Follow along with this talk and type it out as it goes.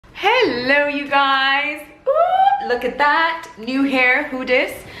Hello, you guys. Ooh, look at that. New hair. Who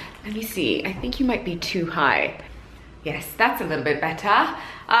dis? Let me see. I think you might be too high. Yes, that's a little bit better.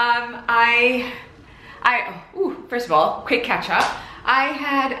 First of all, quick catch up. I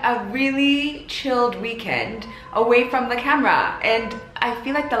had a really chilled weekend away from the camera, and I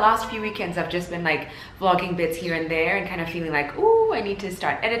feel like the last few weekends I've just been like vlogging bits here and there and kind of feeling like, ooh, I need to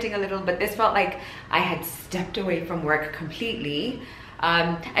start editing a little, but this felt like I had stepped away from work completely.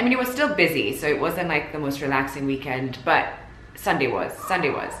 I mean, it was still busy, so it wasn't like the most relaxing weekend, but Sunday was.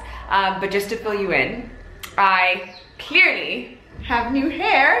 But just to fill you in, I clearly have new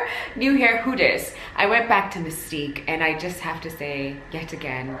hair. Who dis? I went back to Mystique, and I just have to say yet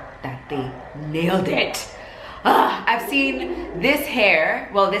again that they nailed it. I've seen this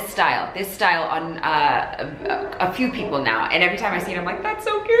hair, well, this style on a few people now, and every time I see it I'm like, that's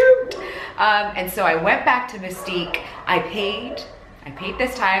so cute. And so I went back to Mystique. I paid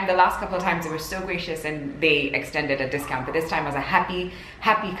this time. The last couple of times they were so gracious and they extended a discount, but this time I was a happy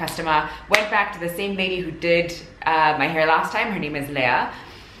customer. Went back to the same lady who did my hair last time. Her name is Leah,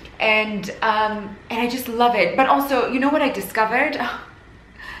 and I just love it. But also, you know what I discovered?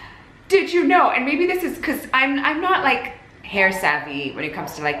 Did you know? And maybe this is because I'm not like hair savvy when it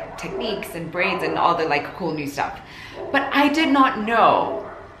comes to like techniques and braids and all the like cool new stuff, but I did not know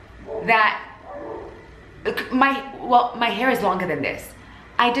that my hair is longer than this.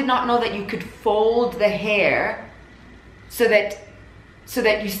 I did not know that you could fold the hair so that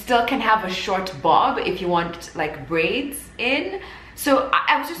you still can have a short bob if you want like braids in. So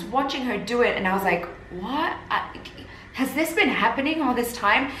I was just watching her do it and I was like, what? Has this been happening all this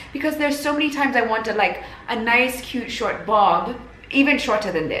time? Because there's so many times I wanted like a nice cute short bob, even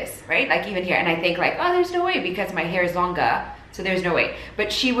shorter than this, right? Like even here, and I think like, oh, there's no way because my hair is longer, so there's no way.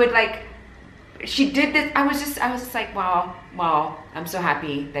 But she would like, she did this. I was just like, wow, I'm so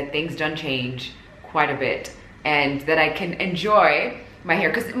happy that things done change quite a bit and that I can enjoy my hair,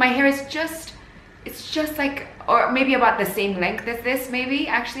 because my hair is just, it's just like, or maybe about the same length as this, maybe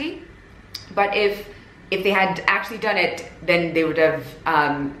actually. But if they had actually done it, then they would have,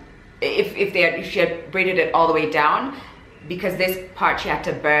 if she had braided it all the way down, because this part she had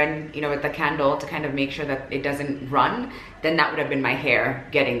to burn, you know, with the candle to kind of make sure that it doesn't run, then that would have been my hair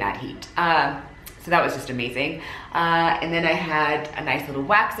getting that heat. So that was just amazing. And then I had a nice little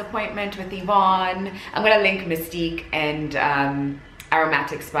wax appointment with Yvonne. I'm gonna link Mystique and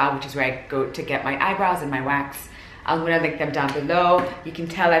Aromatics Spa, which is where I go to get my eyebrows and my wax. I'm gonna link them down below. You can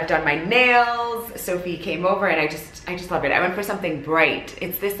tell I've done my nails. Sophie came over and I just love it. I went for something bright.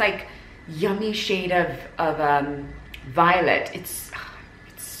 It's this like yummy shade of violet. It's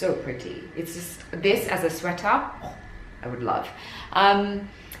so pretty. It's just this as a sweater, I would love.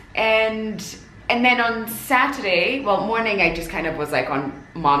 And then on Saturday, well, morning, I just kind of was like on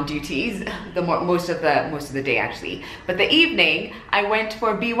mom duties, most of the day actually. But the evening, I went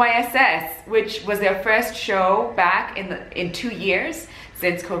for BYSS, which was their first show back in 2 years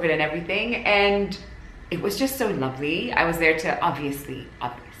since COVID and everything, and it was just so lovely. I was there to obviously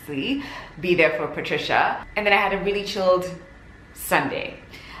be there for Patricia, and then I had a really chilled Sunday.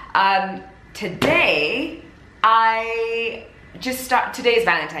 Today today is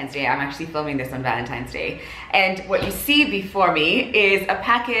Valentine's Day. I'm actually filming this on Valentine's Day. And what you see before me is a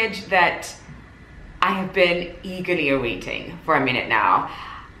package that I have been eagerly awaiting for a minute now.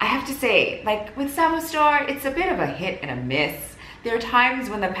 I have to say, like with Savo Store, it's a bit of a hit and a miss. There are times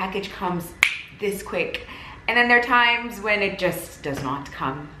when the package comes this quick, and then there are times when it just does not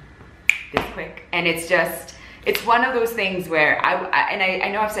come this quick. And it's one of those things where I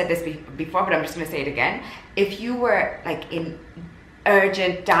know I've said this before, but I'm just gonna say it again. If you were like in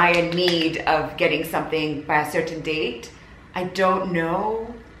urgent, dire need of getting something by a certain date, I don't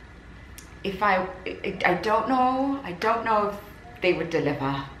know if they would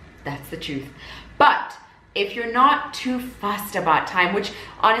deliver. That's the truth. But if you're not too fussed about time, which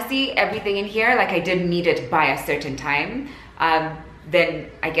honestly, everything in here, like I didn't need it by a certain time, then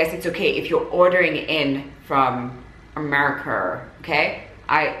I guess it's okay if you're ordering in from America, okay?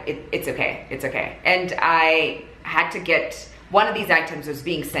 It's okay. And I had to get, one of these items was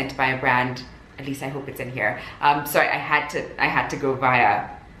being sent by a brand, at least I hope it's in here. So I had to go via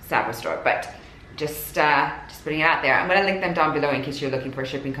Savo Store, but just putting it out there. I'm gonna link them down below in case you're looking for a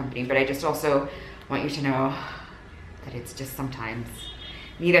shipping company, but I just also want you to know that it's just sometimes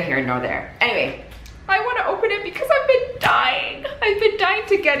neither here nor there. Anyway, I want to open it because I've been dying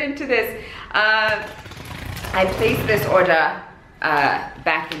to get into this. I placed this order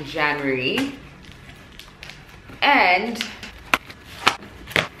back in January, and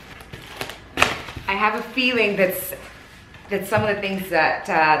I have a feeling that's that some of the things that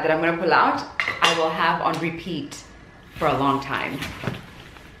that I'm gonna pull out, I will have on repeat for a long time.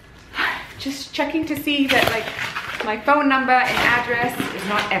 Just checking to see that like my phone number and address is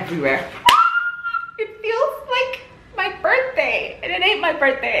not everywhere. It feels like my birthday, and it ain't my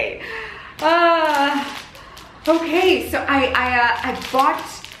birthday. Okay, so I bought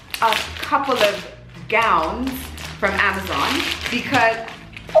a couple of gowns from Amazon because,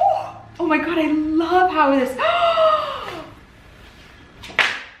 oh my God, I love how this,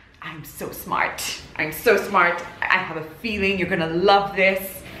 I'm so smart. I'm so smart. I have a feeling you're gonna love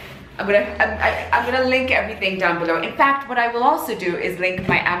this. I'm gonna link everything down below. In fact, what I will also do is link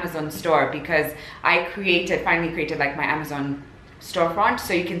my Amazon store, because I finally created like my Amazon storefront,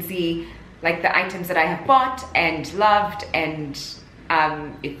 so you can see like the items that I have bought and loved. And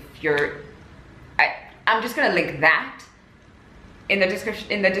if you're, I'm just gonna link that in the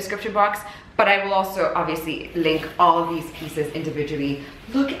description box, but I will also obviously link all of these pieces individually.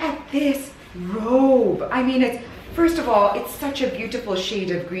 Look at this robe. I mean, it's, first of all, it's such a beautiful shade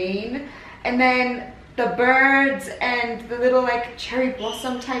of green, and then the birds and the little like cherry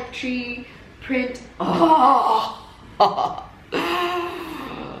blossom type tree print. Oh,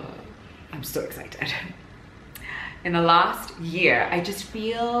 I'm so excited. In the last year, I just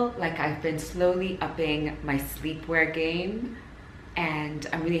feel like I've been slowly upping my sleepwear game, and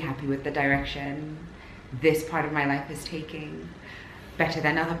I'm really happy with the direction this part of my life is taking, better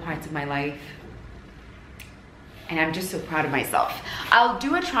than other parts of my life. And I'm just so proud of myself. I'll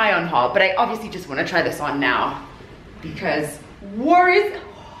do a try on haul, but I obviously just want to try this on now because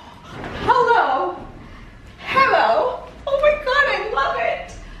hello, hello. Oh my God, I love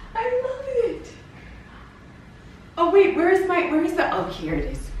it. I love it. Oh wait, where is the, oh, here it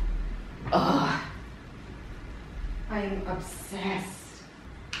is. Ugh. I'm obsessed.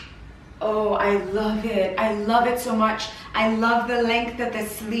 Oh, I love it. I love it so much. I love the length of the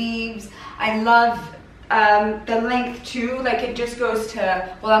sleeves. I love the length too. Like it just goes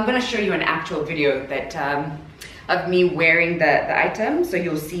to, well, I'm gonna show you an actual video that of me wearing the item, so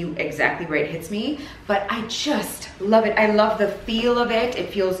you'll see exactly where it hits me. But I just love it. I love the feel of it. It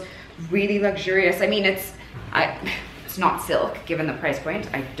feels really luxurious. I mean, it's not silk, given the price point.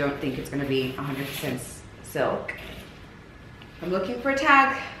 I don't think it's gonna be 100% silk. I'm looking for a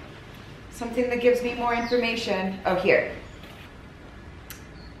tag, something that gives me more information. Oh, here.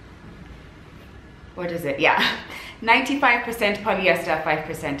 What is it? Yeah, 95% polyester,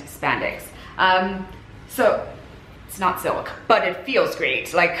 5% spandex. So it's not silk, but it feels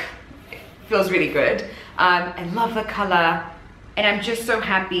great. Like, it feels really good. I love the color, and I'm just so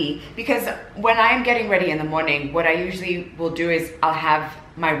happy because when I'm getting ready in the morning, what I usually will do is I'll have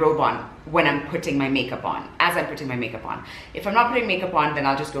my robe on when I'm putting my makeup on, as I'm putting my makeup on. If I'm not putting makeup on, then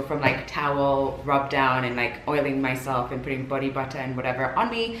I'll just go from like towel, rub down, and like oiling myself and putting body butter and whatever on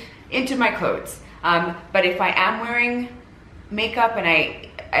me into my clothes. But if I am wearing makeup and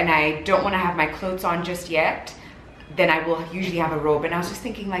I don't want to have my clothes on just yet, then I will usually have a robe. And I was just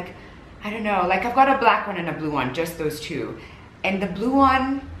thinking, like, I don't know, like I've got a black one and a blue one, just those two. And the blue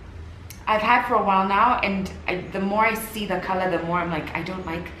one I've had for a while now, and the more I see the color, the more I'm like, I don't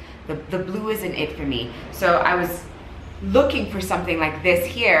like, the blue isn't it for me. So I was looking for something like this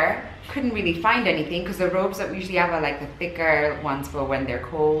here, couldn't really find anything, because the robes that we usually have are like the thicker ones for when they're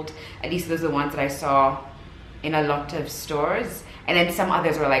cold. At least those are the ones that I saw in a lot of stores. And then some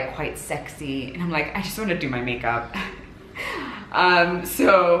others were like quite sexy, and I'm like, I just want to do my makeup.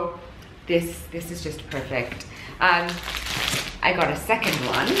 So this is just perfect. I got a second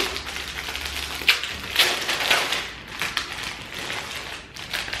one.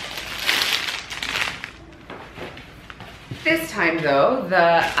 This time though,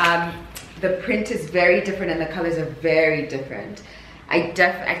 the print is very different and the colors are very different. I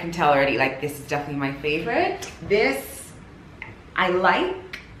can tell already, like, this is definitely my favorite. This I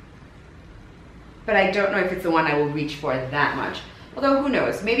like, but I don't know if it's the one I will reach for that much. Although who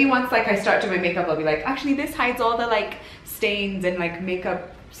knows, maybe once like I start doing my makeup, I'll be like, actually this hides all the like stains and like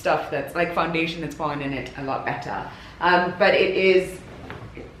makeup stuff that's like foundation that's fallen in it a lot better. But it is,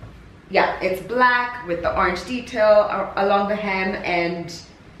 yeah, it's black with the orange detail along the hem, and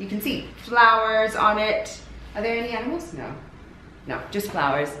you can see flowers on it. Are there any animals? No, no, just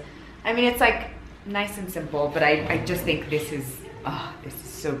flowers. I mean, it's like nice and simple, but I just think this is, oh, this is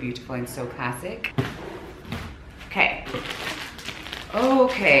so beautiful and so classic. Okay.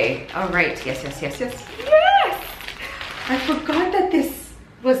 Okay, all right, yes, yes, yes, yes, yes! I forgot that this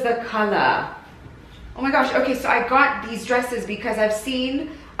was the color. Oh my gosh, okay, so I got these dresses because I've seen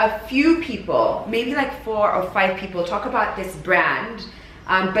a few people, maybe like 4 or 5 people, talk about this brand,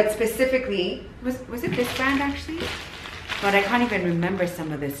 but specifically, was it this brand actually? But I can't even remember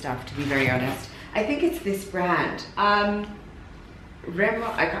some of this stuff, to be very honest. I think it's this brand. I'll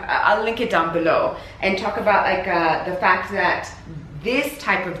link it down below and talk about like the fact that this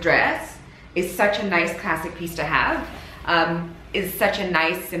type of dress is such a nice classic piece to have, is such a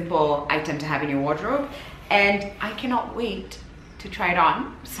nice simple item to have in your wardrobe, and I cannot wait to try it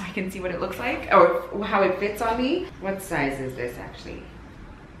on so I can see what it looks like or how it fits on me. What size is this actually?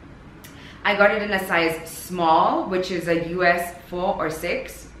 I got it in a size small, which is a US 4 or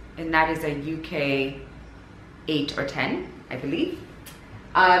 6, and that is a UK 8 or 10, I believe.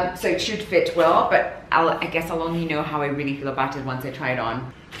 So it should fit well, but I guess I'll only know how I really feel about it once I try it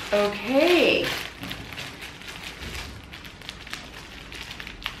on. Okay.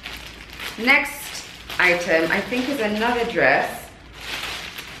 Next item, I think, is another dress.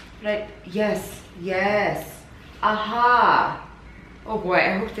 Right? Yes, yes. Aha. Oh boy,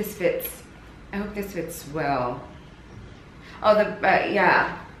 I hope this fits. I hope this fits well. Oh,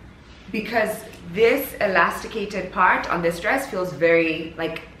 yeah. Because this elasticated part on this dress feels very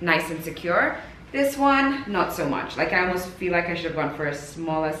like nice and secure. This one, not so much. Like I almost feel like I should have gone for a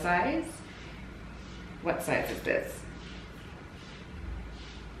smaller size. What size is this?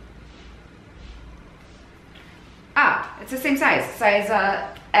 Ah, it's the same size. Size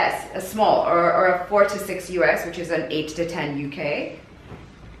S, a small, or a 4 to 6 US, which is an 8 to 10 UK.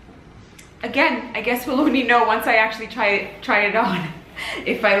 Again, I guess we'll only know once I actually try it on.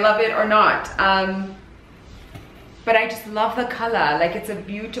 If I love it or not. But I just love the color. Like it's a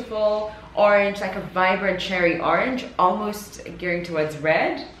beautiful orange, like a vibrant cherry orange, almost gearing towards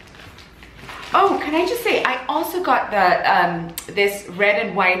red. Oh, can I just say, I also got the this red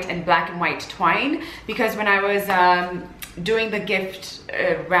and white and black and white twine, because when I was doing the gift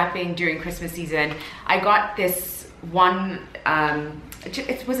wrapping during Christmas season, I got this one,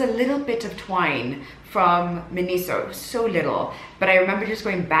 it was a little bit of twine from Miniso, so little, but I remember just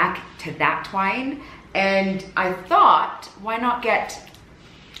going back to that twine, and I thought, why not get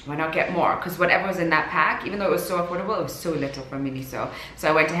more? Because whatever was in that pack, even though it was so affordable, it was so little from Miniso. So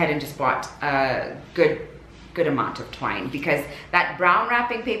I went ahead and just bought a good amount of twine, because that brown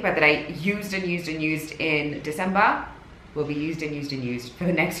wrapping paper that I used and used and used in December will be used and used and used for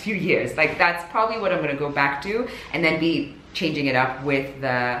the next few years. Like that's probably what I'm gonna go back to, and then be changing it up with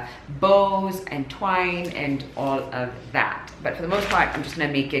the bows and twine and all of that. But for the most part, I'm just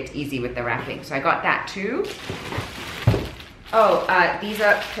gonna make it easy with the wrapping. So I got that too. Oh, these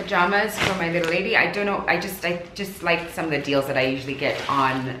are pajamas for my little lady. I don't know, I just like some of the deals that I usually get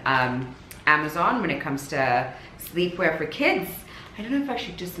on Amazon when it comes to sleepwear for kids. I don't know if I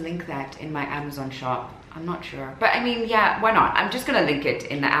should just link that in my Amazon shop. I'm not sure, but I mean, yeah, why not? I'm just gonna link it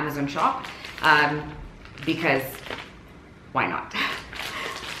in the Amazon shop because why not?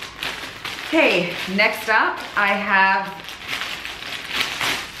 Okay, next up I have,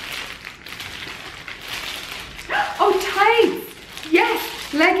 oh, tights!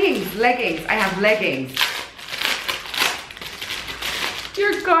 Yes, leggings. I have leggings.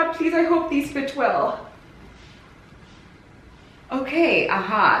 Dear God, please, I hope these fit well. Okay,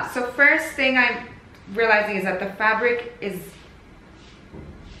 aha. So first thing I'm realizing is that the fabric is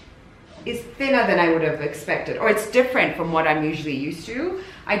thinner than I would have expected, or it's different from what I'm usually used to.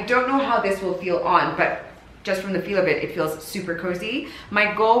 I don't know how this will feel on, but just from the feel of it, it feels super cozy.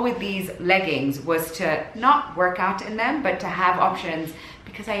 My goal with these leggings was to not work out in them, but to have options,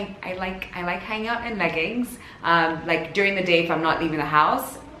 because I like hanging out in leggings. Like during the day, if I'm not leaving the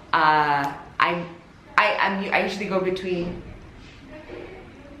house, I usually go between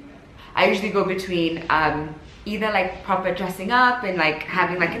either like proper dressing up and like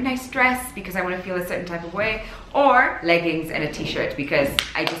having like a nice dress because I want to feel a certain type of way, or leggings and a t-shirt because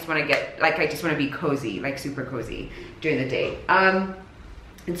I just want to get, like, I just want to be cozy, like super cozy during the day. And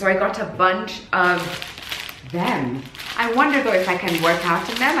so I got a bunch of them. I wonder though if I can work out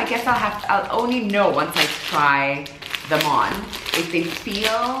in them. I guess I'll only know once I try them on if they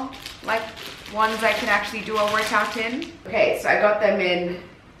feel like ones I can actually do a workout in. Okay, so I got them in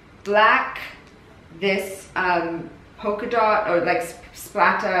black, this polka dot or like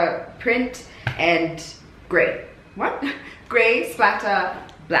splatter print, and gray. What? Gray, splatter,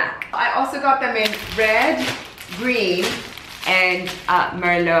 black. I also got them in red, green, and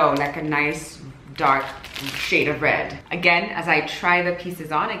merlot, like a nice dark shade of red. Again, as I try the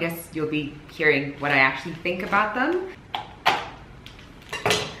pieces on, I guess you'll be hearing what I actually think about them.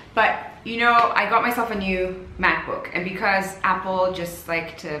 But you know, I got myself a new MacBook, and because Apple just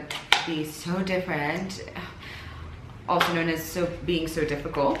like to be so different, also known as being so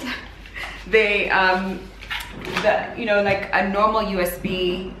difficult, they you know, like a normal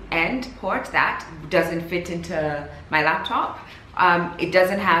USB end port that doesn't fit into my laptop. It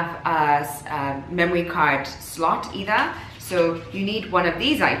doesn't have a memory card slot either. So you need one of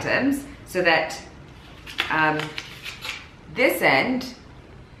these items so that this end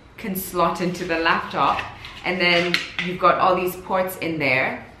can slot into the laptop, and then you've got all these ports in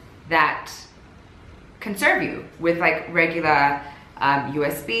there that can serve you with like regular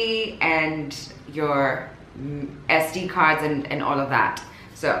USB and your SD cards and all of that.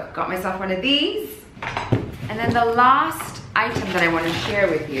 So got myself one of these. And then the last item that I want to share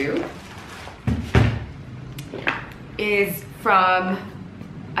with you is from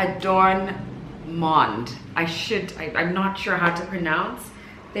Adorn Monde. I'm not sure how to pronounce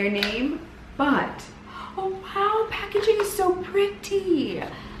their name, but oh wow, packaging is so pretty.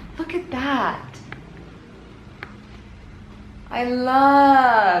 Look at that. I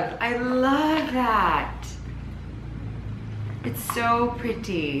love that. It's so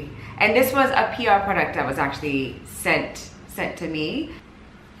pretty. And this was a PR product that was actually sent to me.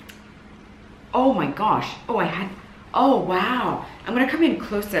 Oh my gosh. Oh wow. I'm gonna come in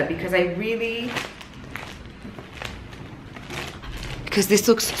closer because because this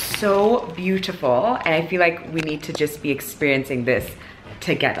looks so beautiful, and I feel like we need to just be experiencing this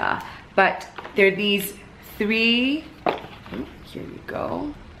together. But there are these three, here we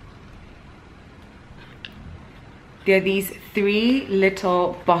go. There are these three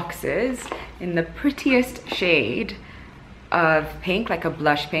little boxes in the prettiest shade of pink, like a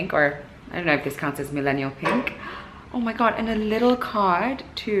blush pink, or I don't know if this counts as millennial pink. Oh my god, and a little card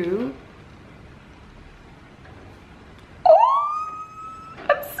too. Oh,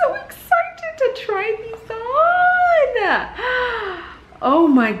 I'm so excited to try these on. Oh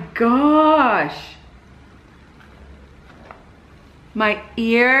my gosh. My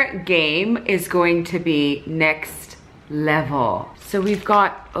ear game is going to be next level. So we've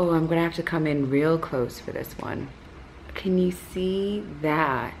got, oh, I'm gonna have to come in real close for this one. Can you see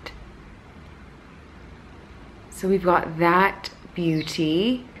that? So we've got that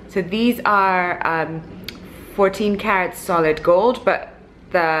beauty. So these are 14 karat solid gold, but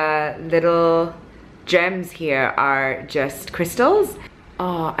the little gems here are just crystals.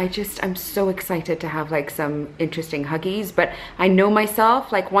 Oh, I'm so excited to have like some interesting huggies, but I know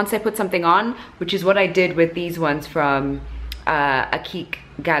myself, like once I put something on, which is what I did with these ones from Aqeeq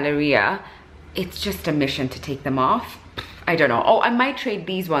Galleria, it's just a mission to take them off. I don't know. Oh, I might trade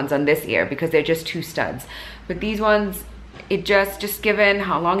these ones on this ear because they're just 2 studs. But these ones, it just given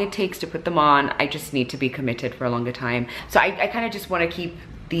how long it takes to put them on, I just need to be committed for a longer time. So I kind of just want to keep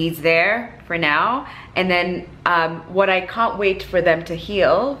these there for now, and then what I can't wait for them to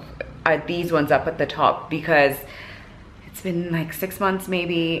heal are these ones up at the top, because it's been like 6 months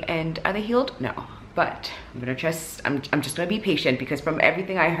maybe, and are they healed? No, but I'm just gonna be patient, because from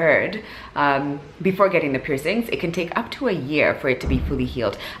everything I heard before getting the piercings, it can take up to a year for it to be fully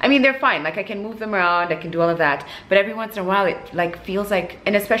healed. I mean, they're fine, like I can move them around, I can do all of that, but every once in a while it like feels like,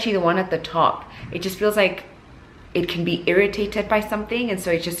 and especially the one at the top, it just feels like it can be irritated by something, and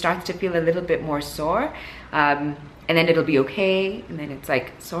so it just starts to feel a little bit more sore, and then it'll be okay, and then it's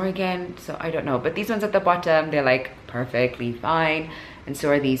like sore again. So I don't know, but these ones at the bottom, they're like perfectly fine, and so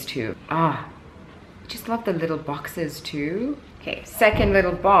are these two. I just love the little boxes too. Okay, second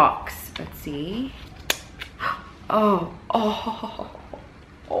little box, let's see. Oh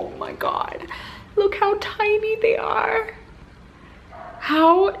my god, look how tiny they are.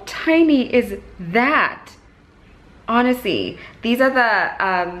 How tiny is that? Honestly, these are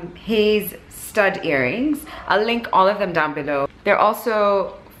the Haze stud earrings. I'll link all of them down below. They're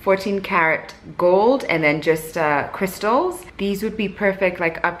also 14 karat gold and then just crystals. These would be perfect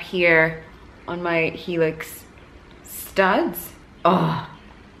like up here on my Helix studs. Oh,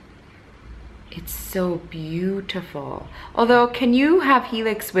 it's so beautiful. Although, can you have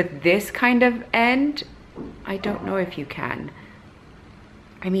Helix with this kind of end? I don't know if you can.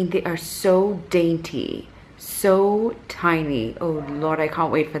 I mean, they are so dainty. So tiny. Oh Lord, I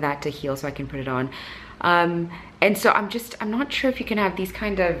can't wait for that to heal so I can put it on. And so I'm not sure if you can have these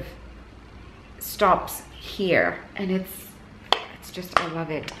kind of stops here. And it's just, I love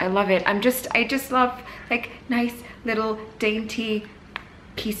it. I love it. I just love like nice little dainty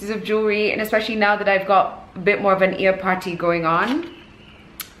pieces of jewelry, and especially now that I've got a bit more of an ear party going on.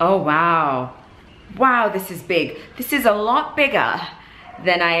 Oh wow. Wow, this is big. This is a lot bigger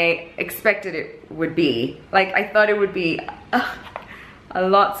than I expected it would be. Like I thought it would be a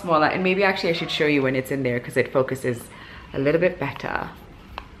lot smaller, and maybe actually I should show you when it's in there because it focuses a little bit better.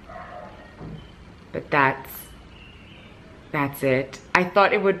 But that's it. I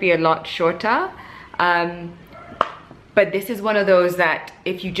thought it would be a lot shorter, But this is one of those that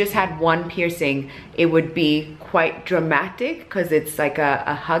if you just had one piercing, it would be quite dramatic because it's like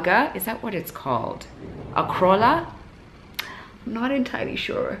a hugger. Is that what it's called? A crawler? I'm not entirely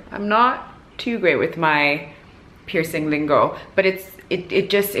sure. I'm not too great with my piercing lingo, but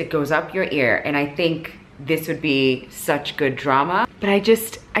it goes up your ear, and I think this would be such good drama. But I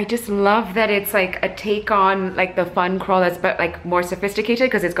just love that it's like a take on like the fun crawlers, but like more sophisticated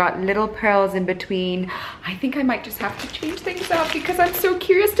because it's got little pearls in between. I think I might just have to change things up because I'm so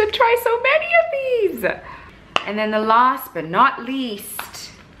curious to try so many of these. And then the last but not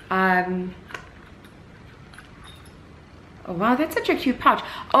least, oh wow, that's such a cute pouch.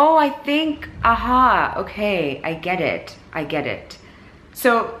 Oh, I think, aha, okay, I get it.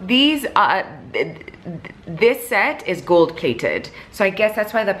 So these this set is gold plated, so I guess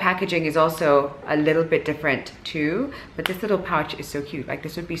that's why the packaging is also a little bit different too. But this little pouch is so cute. Like,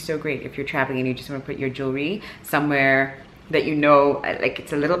 this would be so great if you're traveling and you just want to put your jewelry somewhere that you know, like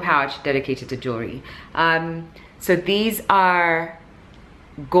it's a little pouch dedicated to jewelry. So these are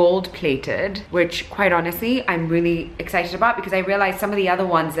gold plated, which quite honestly I'm really excited about, because I realized some of the other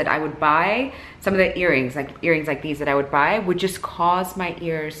ones that I would buy, some of the earrings like these that I would buy would just cause my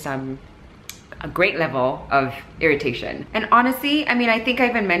ears a great level of irritation. And honestly, I mean, I think I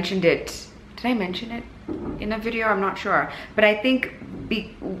even mentioned it. Did I mention it in a video? I'm not sure. But I think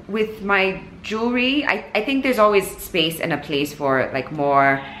with my jewelry, I think there's always space and a place for like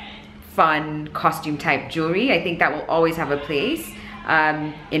more fun costume type jewelry. I think that will always have a place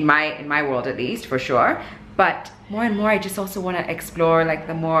in my world, at least, for sure. But more and more I just also want to explore like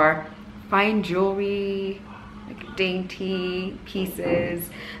the more fine jewelry, like dainty pieces,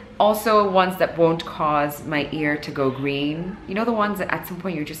 also ones that won't cause my ear to go green. You know, the ones that at some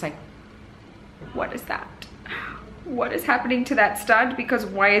point you're just like, what is that? What is happening to that stud? Because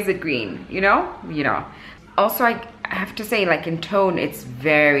why is it green? You know. Also, I have to say, like, in tone, it's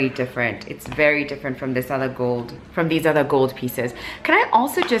very different. It's very different from these other gold pieces. Can I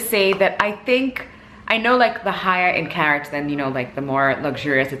also just say that I know like the higher in carats, then, you know, like the more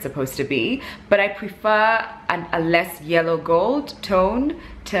luxurious it's supposed to be, but I prefer a less yellow gold tone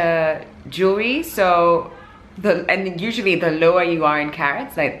to jewelry. So and usually the lower you are in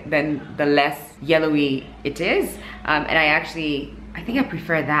carats, like, then the less yellowy it is. And I think I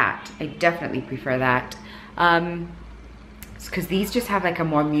prefer that. I definitely prefer that. Because these just have like a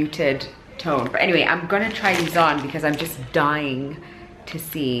more muted tone. But anyway, I'm gonna try these on because I'm just dying to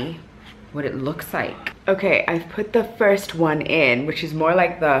see what it looks like. Okay, I've put the first one in, which is more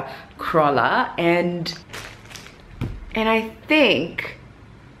like the crawler, and I think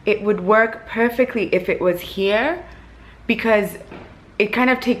it would work perfectly if it was here, because it kind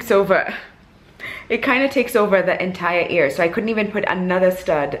of takes over the entire ear. So I couldn't even put another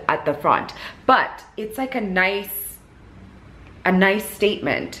stud at the front, but it's like a nice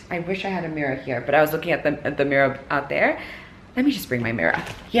statement. I wish I had a mirror here, but I was looking at the mirror out there. Let me just bring my mirror.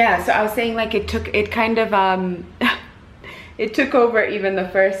 Yeah, so I was saying, like, it took over even the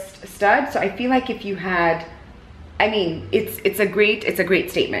first stud. So I feel like if you had, I mean, it's a great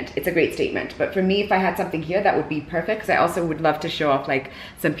statement. It's a great statement. But for me, if I had something here, that would be perfect, because I also would love to show off like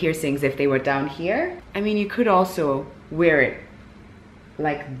some piercings if they were down here. I mean, you could also wear it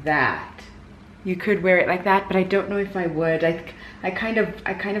like that. You could wear it like that, but I don't know if I would. I kind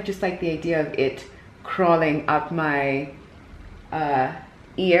of just like the idea of it crawling up my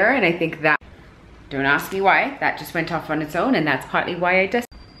ear, and I think that, don't ask me why, that just went off on its own, and that's partly why I just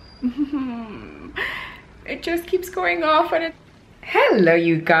it just keeps going off on it. Hello,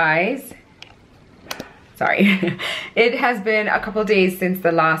 you guys. Sorry. It has been a couple days since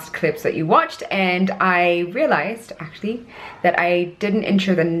the last clips that you watched, and I realized actually that I didn't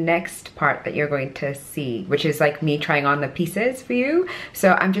intro the next part that you're going to see, which is like me trying on the pieces for you.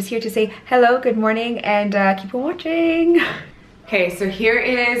 So I'm just here to say hello, good morning, and keep on watching. Okay, so here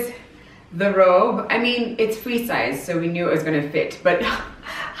is the robe. I mean, it's free size, so we knew it was gonna fit, but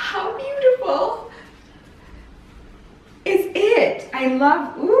how beautiful is it? I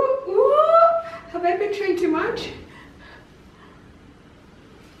love, ooh. Have I been trying too much?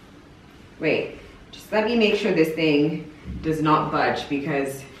 Wait, just let me make sure this thing does not budge,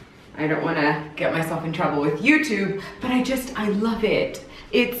 because I don't want to get myself in trouble with YouTube, but I love it.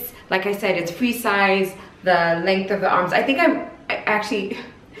 It's, like I said, it's free size, the length of the arms. I think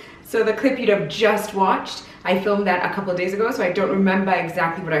so the clip you'd have just watched, I filmed that a couple of days ago, so I don't remember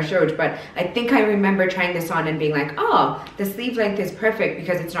exactly what I showed, but I think I remember trying this on and being like, oh, the sleeve length is perfect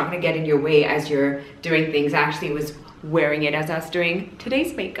because it's not gonna get in your way as you're doing things. I actually was wearing it as I was doing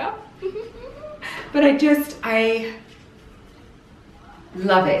today's makeup. But I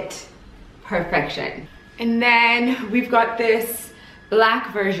love it. perfection. And then we've got this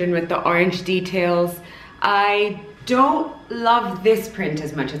black version with the orange details. I don't love this print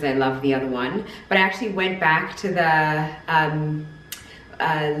as much as I love the other one, but I actually went back to the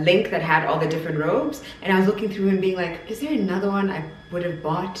link that had all the different robes, and I was looking through and being like, is there another one I would have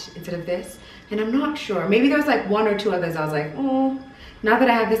bought instead of this? And I'm not sure. Maybe there was like one or two others I was like, oh, now that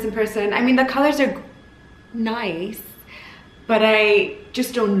I have this in person. I mean, the colors are nice, but I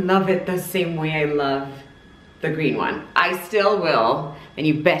just don't love it the same way I love the green one. I still will, and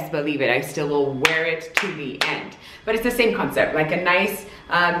you best believe it, I still will wear it to the end. But it's the same concept, like a nice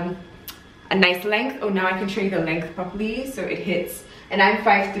length. Oh, now I can show you the length properly. So it hits, and I'm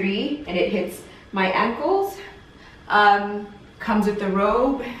 5'3", and it hits my ankles. Comes with the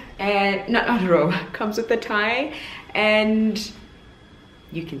robe, and not a robe, comes with the tie, and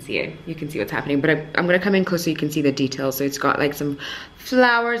you can see it. You can see what's happening, but I'm gonna come in close so you can see the details. So it's got like some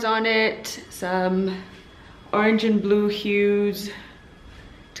flowers on it, some orange and blue hues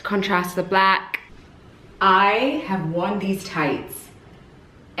to contrast the black. I have worn these tights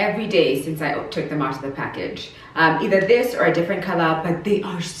every day since I took them out of the package. Either this or a different color, but they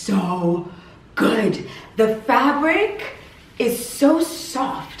are so good. The fabric is so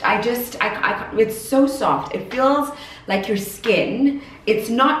soft. It's so soft. It feels like your skin. It's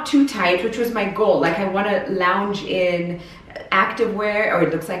not too tight, which was my goal. Like, I want to lounge in activewear, or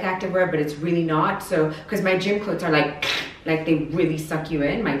it looks like activewear, but it's really not. So, because my gym clothes are like they really suck you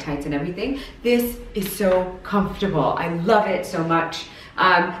in, my tights and everything. This is so comfortable. I love it so much.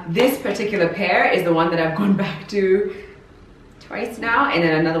 This particular pair is the one that I've gone back to twice now, and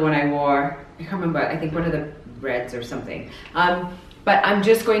then another one I wore, I can't remember, I think one of the reds or something. But I'm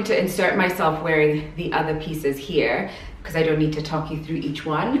just going to insert myself wearing the other pieces here, because I don't need to talk you through each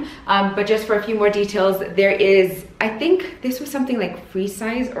one. But just for a few more details, there is, I think this was something like free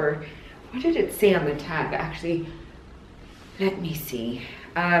size, or what did it say on the tag actually? Let me see.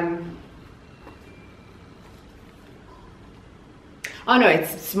 Oh no, it's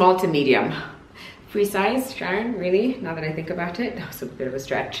small to medium. Free size, Sharon, really? Now that I think about it, that was a bit of a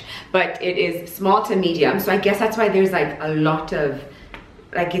stretch. But it is small to medium, so I guess that's why there's like a lot of,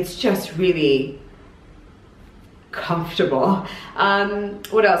 like, it's just really comfortable.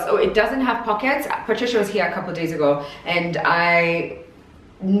 What else? Oh, it doesn't have pockets. Patricia was here a couple of days ago, and I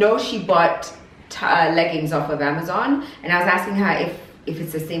know she bought leggings off of Amazon, and I was asking her if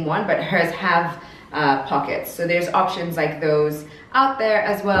it's the same one, but hers have pockets. So there's options like those out there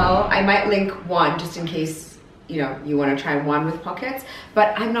as well. I might link one just in case, you know, you want to try one with pockets,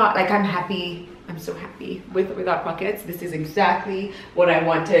 but I'm not, like, I'm happy. I'm so happy without pockets. This is exactly what I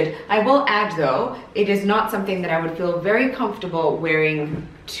wanted. I will add though, it is not something that I would feel very comfortable wearing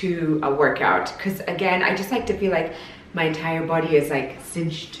to a workout, because again, I just like to feel like my entire body is like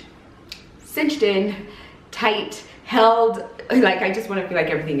cinched in, tight, held. Like, I just want to feel like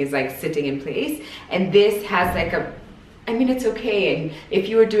everything is like sitting in place. And this has like a, I mean, it's okay. And if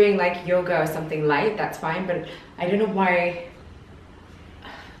you were doing like yoga or something light, that's fine. But I don't know why.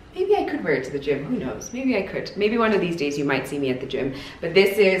 Maybe I could wear it to the gym. Who knows? Maybe I could. Maybe one of these days you might see me at the gym. But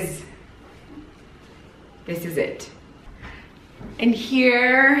this is it. And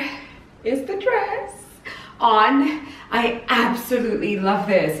here is the dress on. I absolutely love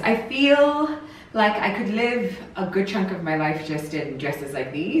this. I feel like I could live a good chunk of my life just in dresses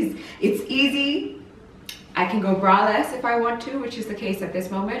like these. It's easy. I can go braless if I want to, which is the case at this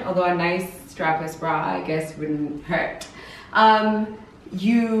moment, although a nice strapless bra, I guess, wouldn't hurt.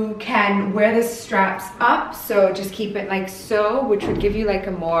 You can wear the straps up, so just keep it like so, which would give you like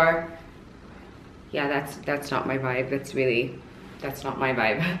a more, yeah, that's not my vibe. That's not my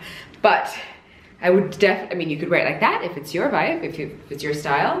vibe. But I would I mean, you could wear it like that if it's your vibe, if it's your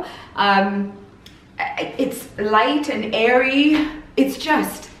style. It's light and airy. It's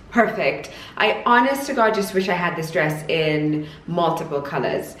just perfect. I honest to God just wish I had this dress in multiple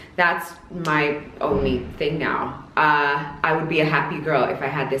colors. That's my only thing now. I would be a happy girl if I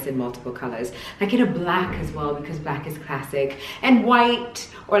had this in multiple colors. Like in a black as well, because black is classic. And white,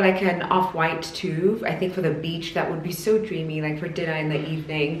 or like an off-white too. I think for the beach, that would be so dreamy, like for dinner in the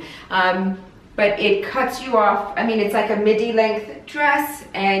evening. But it cuts you off. I mean, it's like a midi length dress,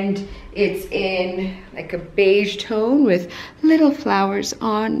 and it's in like a beige tone with little flowers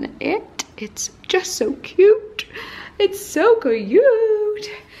on it. It's just so cute. It's so cute.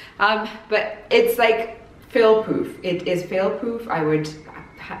 But it's like fail-proof. It is fail-proof.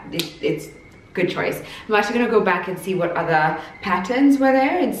 It's good choice. I'm actually gonna go back and see what other patterns were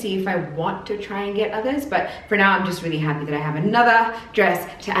there and see if I want to try and get others. But for now, I'm just really happy that I have another dress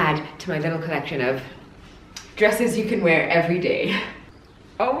to add to my little collection of dresses you can wear every day.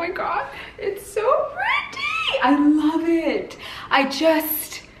 Oh my God, it's so pretty. I love it. I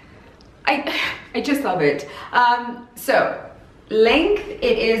just love it. So length,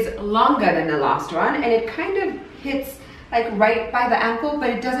 it is longer than the last one, and it kind of hits like right by the ankle, but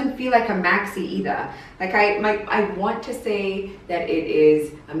it doesn't feel like a maxi either. Like I want to say that it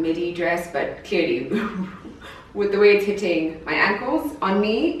is a midi dress, but clearly with the way it's hitting my ankles, on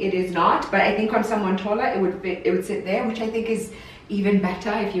me it is not, but I think on someone taller it would fit, it would sit there, which I think is even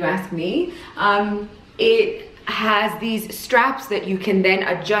better if you ask me. It has these straps that you can then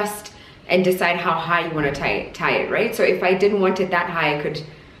adjust and decide how high you want to tie it, right? So if I didn't want it that high, I could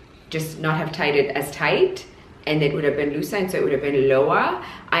just not have tied it as tight, and it would have been looser, and so it would have been lower.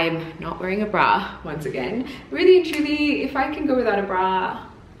 I'm not wearing a bra, once again. Really and truly, if I can go without a bra,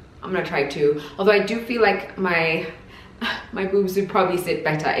 I'm gonna try to. Although I do feel like my boobs would probably sit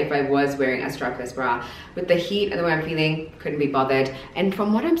better if I was wearing a strapless bra. With the heat and the way I'm feeling, couldn't be bothered. And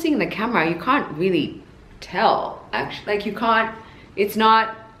from what I'm seeing in the camera, you can't really tell, actually. Like you can't, it's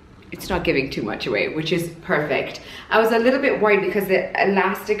not giving too much away, which is perfect. I was a little bit worried because the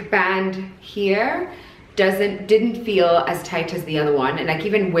elastic band here didn't feel as tight as the other one, and like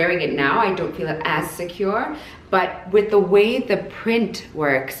even wearing it now, I don't feel it as secure. But with the way the print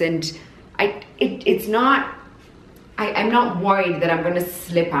works, and I'm not worried that I'm going to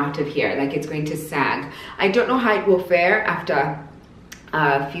slip out of here, like it's going to sag. I don't know how it will fare after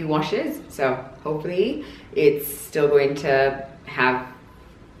a few washes, so hopefully it's still going to have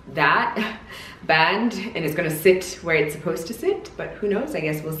that band and it's going to sit where it's supposed to sit, but who knows, I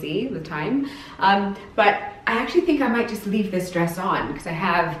guess we'll see with time. But I actually think I might just leave this dress on because I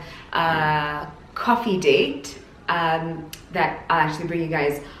have a coffee date that I'll actually bring you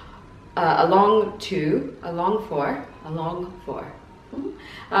guys along for.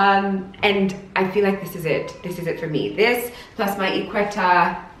 And I feel like this is it for me. This plus my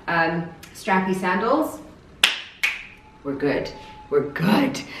Equetta strappy sandals, we're good.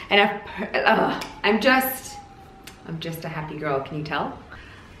 And I'm just a happy girl, can you tell?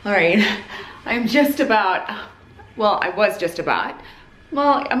 All right, I'm just about, well, I was just about,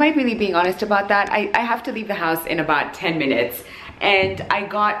 well, am I really being honest about that? I have to leave the house in about 10 minutes. And I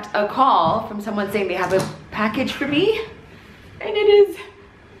got a call from someone saying they have a package for me, and it is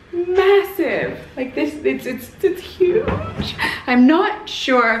massive. Like this, it's huge. I'm not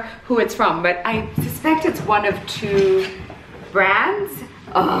sure who it's from, but I suspect it's one of two brands.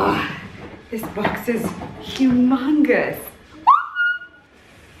 Oh, this box is humongous.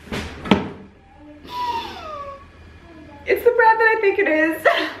 It's the brand that I think it is.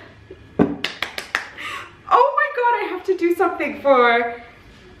 Oh my God, I have to do something for,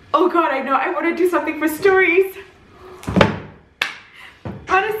 oh God, I know, I want to do something for stories.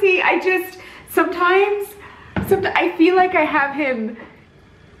 Honestly, sometimes I feel like I have him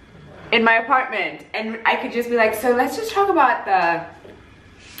in my apartment and I could just be like, so let's just talk about I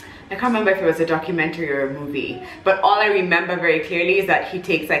can't remember if it was a documentary or a movie, but all I remember very clearly is that he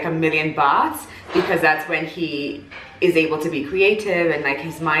takes like 1,000,000 baths because that's when he is able to be creative and like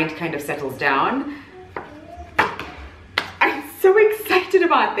his mind kind of settles down. I'm so excited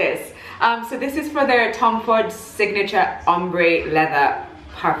about this. So this is for their Tom Ford signature ombre leather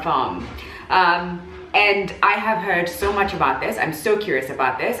parfum. And I have heard so much about this. I'm so curious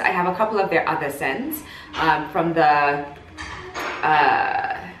about this. I have a couple of their other scents from the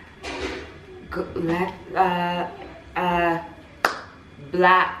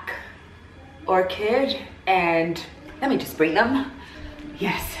Black Orchid, and let me just bring them.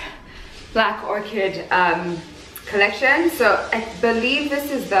 Yes, Black Orchid collection. So I believe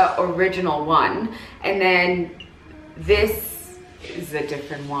this is the original one, and then this is a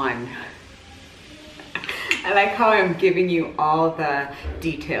different one. I like how I'm giving you all the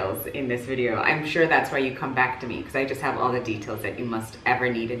details in this video. I'm sure that's why you come back to me, because I just have all the details that you must ever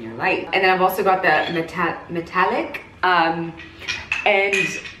need in your life. And then I've also got the metallic, and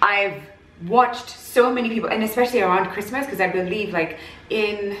I've watched so many people, and especially around Christmas, because I believe like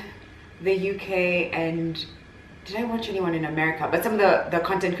in the UK, and did I watch anyone in America? But some of the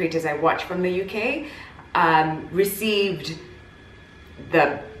content creators I watch from the UK received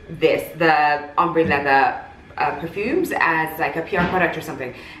the ombre leather perfumes as like a PR product or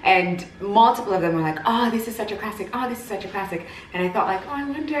something, and multiple of them were like, oh, this is such a classic, oh, this is such a classic. And I thought like, oh, I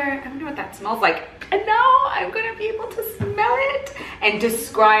wonder what that smells like. And now I'm gonna be able to smell it and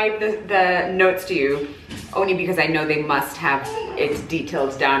describe the notes to you, only because I know they must have it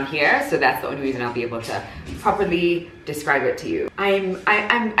detailed down here, so that's the only reason I'll be able to properly describe it to you. I'm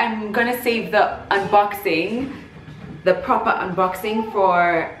gonna save the unboxing, the proper unboxing,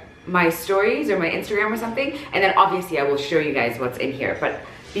 for my stories or my Instagram or something, and then obviously I will show you guys what's in here. But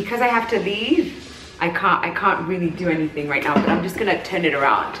because I have to leave, I can't really do anything right now, but I'm just gonna turn it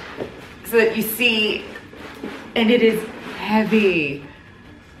around so that you see. And it is heavy.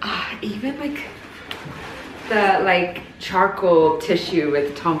 Even like the like charcoal tissue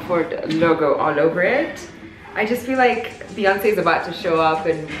with Tom Ford logo all over it. I just feel like Beyonce's about to show up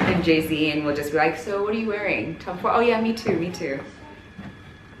and Jay-Z, and we'll just be like, so what are you wearing? Tom Ford? Oh yeah, me too, me too.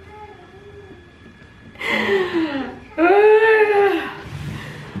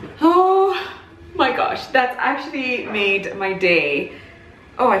 Oh my gosh, that's actually made my day.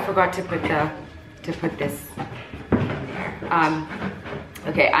 Oh, I forgot to put this there.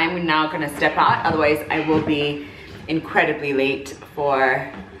 Okay, I'm now gonna step out, otherwise I will be incredibly late for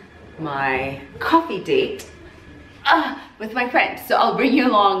my coffee date with my friend. So I'll bring you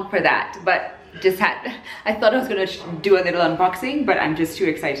along for that. But I thought I was gonna do a little unboxing, but I'm just too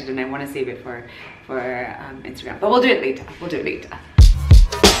excited and I wanna save it for Instagram. But we'll do it later, we'll do it later.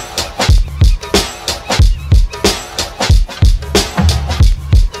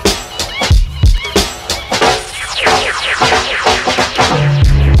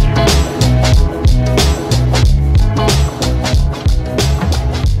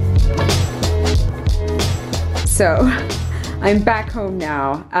 So I'm back home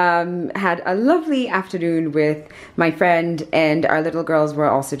now. Had a lovely afternoon with my friend, and our little girls were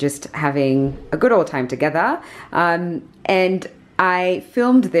also just having a good old time together. And I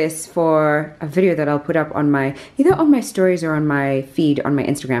filmed this for a video that I'll put up on either on my stories or on my feed on my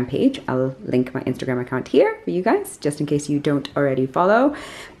Instagram page. I'll link my Instagram account here for you guys, just in case you don't already follow.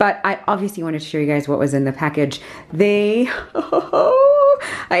 But I obviously wanted to show you guys what was in the package.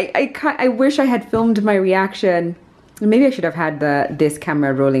 I wish I had filmed my reaction. Maybe I should have had this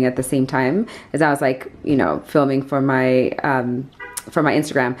camera rolling at the same time as I was like, you know, filming for my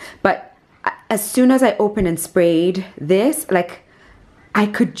Instagram. But as soon as I opened and sprayed this, like, I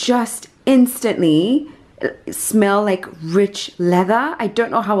could just instantly smell like rich leather. I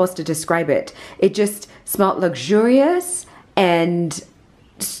don't know how else to describe it. It just smelled luxurious and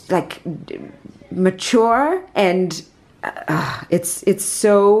like mature, and it's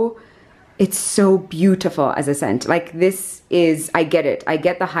so beautiful as a scent. Like, this is, I get it. I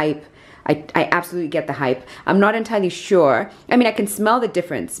get the hype. I absolutely get the hype. I'm not entirely sure. I mean, I can smell the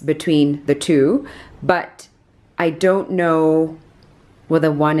difference between the two, but I don't know whether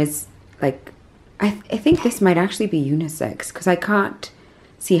one is like, I think this might actually be unisex, because I can't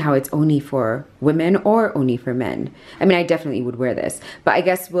see how it's only for women or only for men. I mean, I definitely would wear this, but I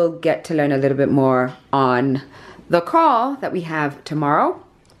guess we'll get to learn a little bit more on the crawl that we have tomorrow.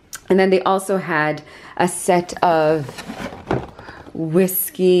 And then they also had a set of this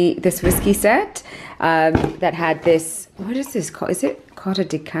whiskey set that had this, what is this called? Is it called a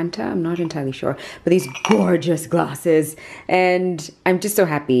decanter? I'm not entirely sure. But these gorgeous glasses. And I'm just so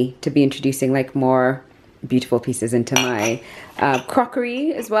happy to be introducing like more beautiful pieces into my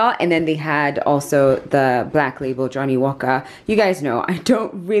crockery as well. And then they had also the Black Label Johnny Walker. You guys know I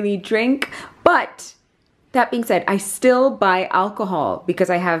don't really drink, but that being said, I still buy alcohol because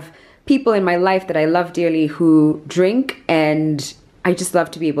I have people in my life that I love dearly who drink, and I just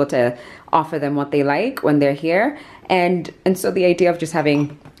love to be able to offer them what they like when they're here. And so the idea of just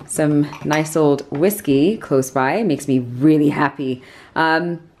having some nice old whiskey close by makes me really happy.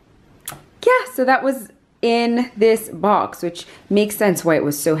 Yeah, so that was in this box, which makes sense why it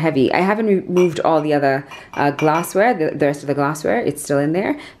was so heavy. I haven't removed all the other glassware, the rest of the glassware. It's still in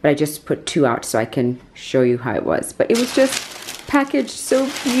there, but I just put two out so I can show you how it was. But it was just packaged so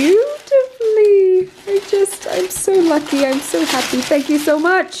beautifully. I'm so lucky. I'm so happy. Thank you so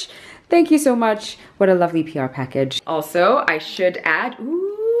much. Thank you so much. What a lovely PR package. Also, I should add,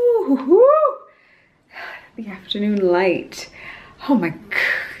 ooh, the afternoon light. Oh my God.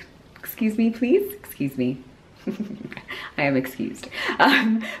 Excuse me, please. Excuse me. I am excused.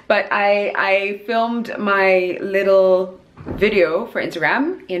 But I filmed my little video for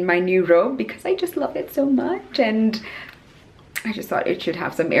Instagram in my new robe because I just love it so much, and I just thought it should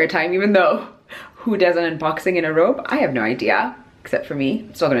have some airtime, even though who does an unboxing in a robe? I have no idea, except for me.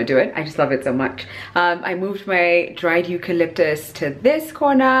 I'm still gonna do it. I just love it so much. I moved my dried eucalyptus to this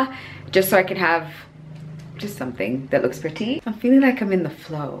corner just so I could have just something that looks pretty. I'm feeling like I'm in the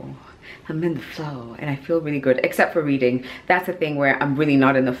flow. I'm in the flow and I feel really good, except for reading. That's a thing where I'm really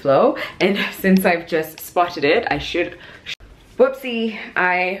not in the flow. And since I've just spotted it, I should. Whoopsie,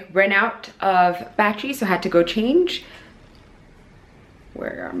 I ran out of battery, so I had to go change.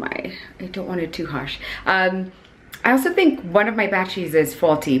 Where am I? I don't want it too harsh. I also think one of my batteries is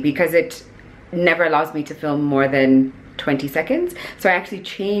faulty because it never allows me to film more than 20 seconds. So I actually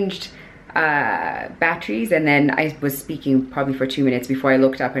changed batteries, and then I was speaking probably for 2 minutes before I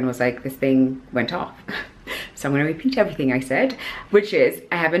looked up and was like, this thing went off. So I'm going to repeat everything I said, which is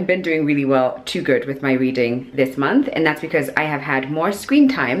I haven't been doing really well, too good with my reading this month, and that's because I have had more screen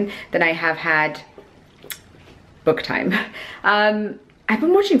time than I have had book time. I've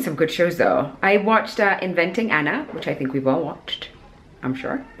been watching some good shows though. I watched Inventing Anna, which I think we've all watched, I'm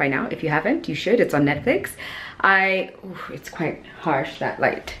sure by now. If you haven't, you should. It's on Netflix. It's quite harsh, that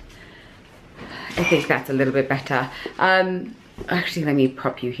light. I think that's a little bit better. Actually, let me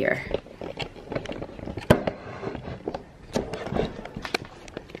prop you here.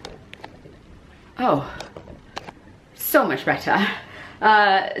 Oh, so much better.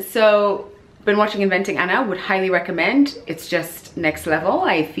 So, been watching Inventing Anna, would highly recommend. It's just next level.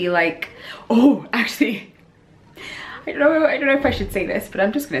 I feel like, oh, actually, I don't know if I should say this, but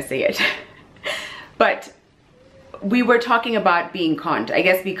I'm just gonna say it. But we were talking about being conned, I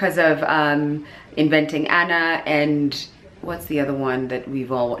guess because of Inventing Anna and what's the other one that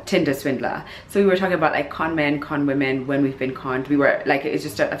we've all, Tinder Swindler. So we were talking about like con men, con women, when we've been conned. We were like, it's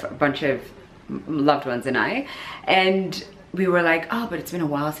just a bunch of loved ones and we were like, oh, but it's been a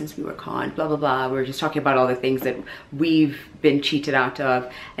while since we were conned, blah, blah, blah. We were just talking about all the things that we've been cheated out of.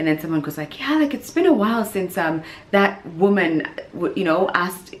 And then someone goes like, yeah, like it's been a while since that woman, you know,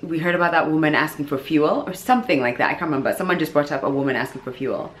 we heard about that woman asking for fuel or something like that. I can't remember. Someone just brought up a woman asking for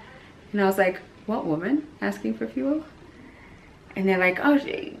fuel. And I was like, what woman asking for fuel? And they're like, oh,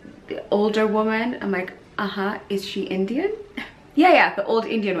 the older woman. I'm like, is she Indian? Yeah, the old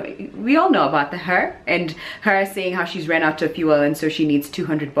Indian, we all know about her, and her saying how she's ran out of fuel and so she needs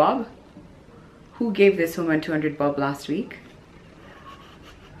 200 bob. Who gave this woman 200 bob last week?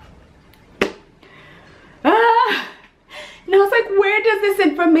 And I was like, where does this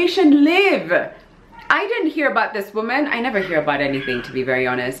information live? I didn't hear about this woman. I never hear about anything, to be very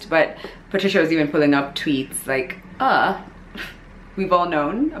honest, but Patricia was even pulling up tweets like, we've all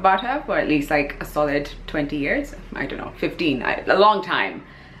known about her for at least like a solid 20 years. I don't know, 15, a long time.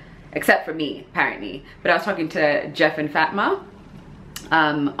 Except for me, apparently. But I was talking to Jeff and Fatma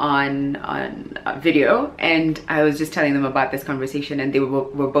on video, and I was just telling them about this conversation, and they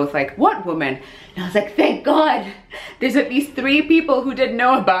were both like, what woman? And I was like, thank God, there's at least 3 people who didn't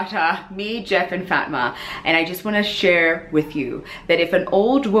know about her, me, Jeff, and Fatma. And I just want to share with you that if an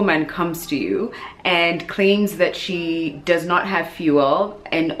old woman comes to you and claims that she does not have fuel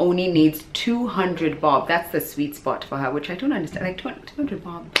and only needs 200 bob, that's the sweet spot for her, which I don't understand. Like 200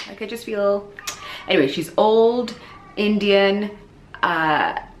 bob, like I just feel, anyway, she's old, Indian,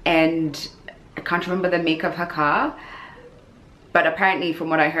 and I can't remember the make of her car, but apparently from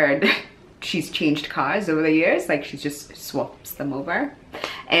what I heard, she's changed cars over the years. Like she just swaps them over,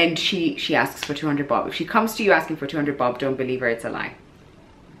 and she asks for 200 bob. If she comes to you asking for 200 bob, don't believe her, it's a lie.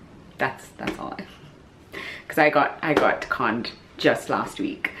 That's all. Because I got conned just last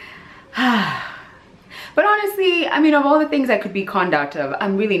week. But honestly, I mean, of all the things I could be conned out of,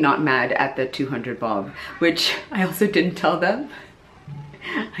 I'm really not mad at the 200 bob, which I also didn't tell them.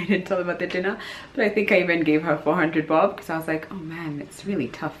 I didn't tell them at the dinner, but I think I even gave her 400 bob because I was like, oh man, it's really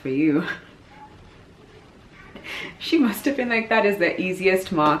tough for you. She must have been like, that is the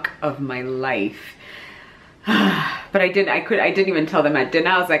easiest mark of my life. But I didn't even tell them at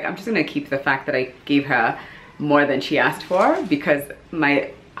dinner. I was like, I'm just gonna keep the fact that I gave her more than she asked for, because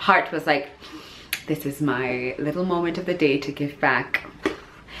my heart was like, this is my little moment of the day to give back.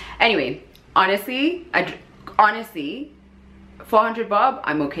 Anyway, honestly, 400 bob,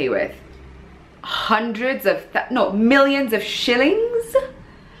 I'm okay with. Millions of shillings,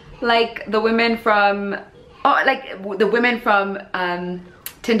 like the women from,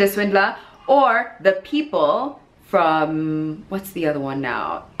 Tinder Swindler, or the people from, what's the other one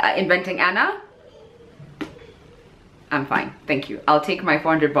now? Inventing Anna. I'm fine, thank you. I'll take my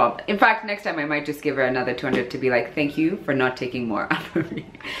 400 bob. In fact, next time I might just give her another 200 to be like, thank you for not taking more out of me.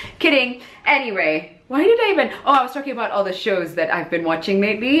 Kidding. Anyway, why did I even, oh, I was talking about all the shows that I've been watching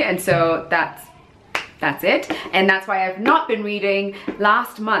lately, and so that's it. And that's why I've not been reading.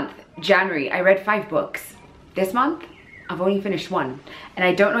 Last month, January, I read 5 books. This month, I've only finished 1. And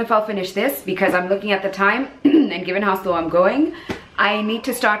I don't know if I'll finish this because I'm looking at the time and given how slow I'm going, I need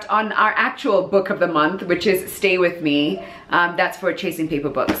to start on our actual book of the month, which is Stay With Me. That's for Chasing Paper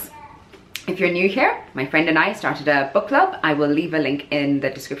Books. If you're new here, my friend and I started a book club. I will leave a link in the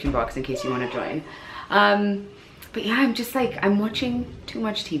description box in case you want to join. But yeah, I'm just like, I'm watching too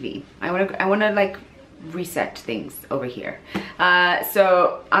much TV. I want to like reset things over here.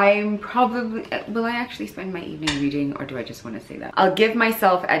 So I'm probably, will I actually spend my evening reading, or do I just want to say that? I'll give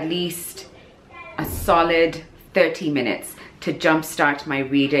myself at least a solid 30 minutes to jumpstart my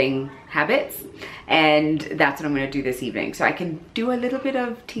reading habits, and that's what I'm going to do this evening, so I can do a little bit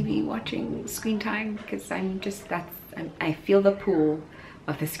of TV watching screen time, because I feel the pull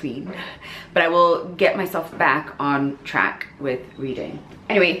of the screen, but I will get myself back on track with reading.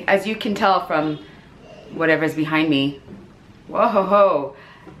 Anyway, as you can tell from whatever's behind me, whoa ho ho,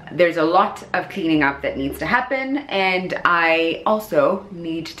 there's a lot of cleaning up that needs to happen, and I also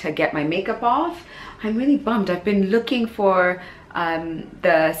need to get my makeup off. I'm really bummed. I've been looking for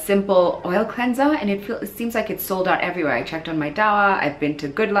the simple oil cleanser, and it seems like it's sold out everywhere. I checked on my Dawa, I've been to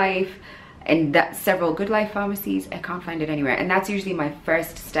Good Life, and several Good Life pharmacies. I can't find it anywhere, and that's usually my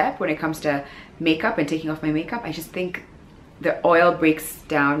first step when it comes to makeup and taking off my makeup. I just think the oil breaks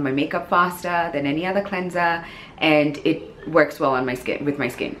down my makeup faster than any other cleanser, and it works well on my skin, with my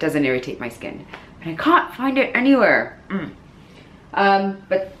skin. It doesn't irritate my skin, but I can't find it anywhere.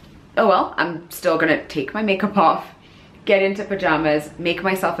 But oh well, I'm still gonna take my makeup off, get into pajamas, make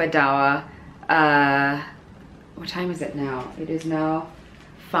myself a dawa. What time is it now? It is now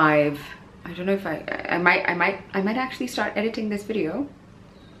 5. I don't know if I might actually start editing this video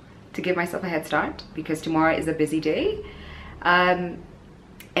to give myself a head start, because tomorrow is a busy day. And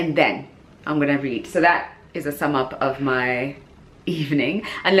then I'm gonna read. So that is a sum up of my evening,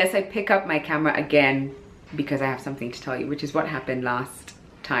 unless I pick up my camera again because I have something to tell you, which is what happened last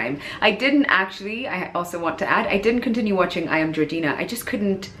time. I also want to add, I didn't continue watching I Am Georgina. I just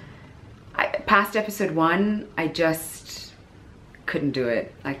couldn't, past episode 1, I just couldn't do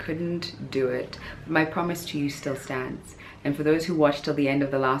it. I couldn't do it. My promise to you still stands. And for those who watched till the end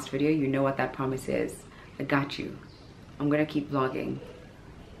of the last video, you know what that promise is. I got you. I'm gonna keep vlogging.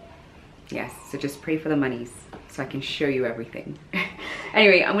 Yes, so just pray for the monies so I can show you everything.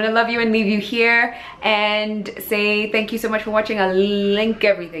 Anyway, I'm gonna love you and leave you here and say thank you so much for watching. I'll link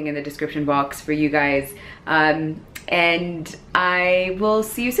everything in the description box for you guys. And I will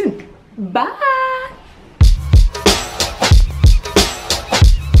see you soon. Bye.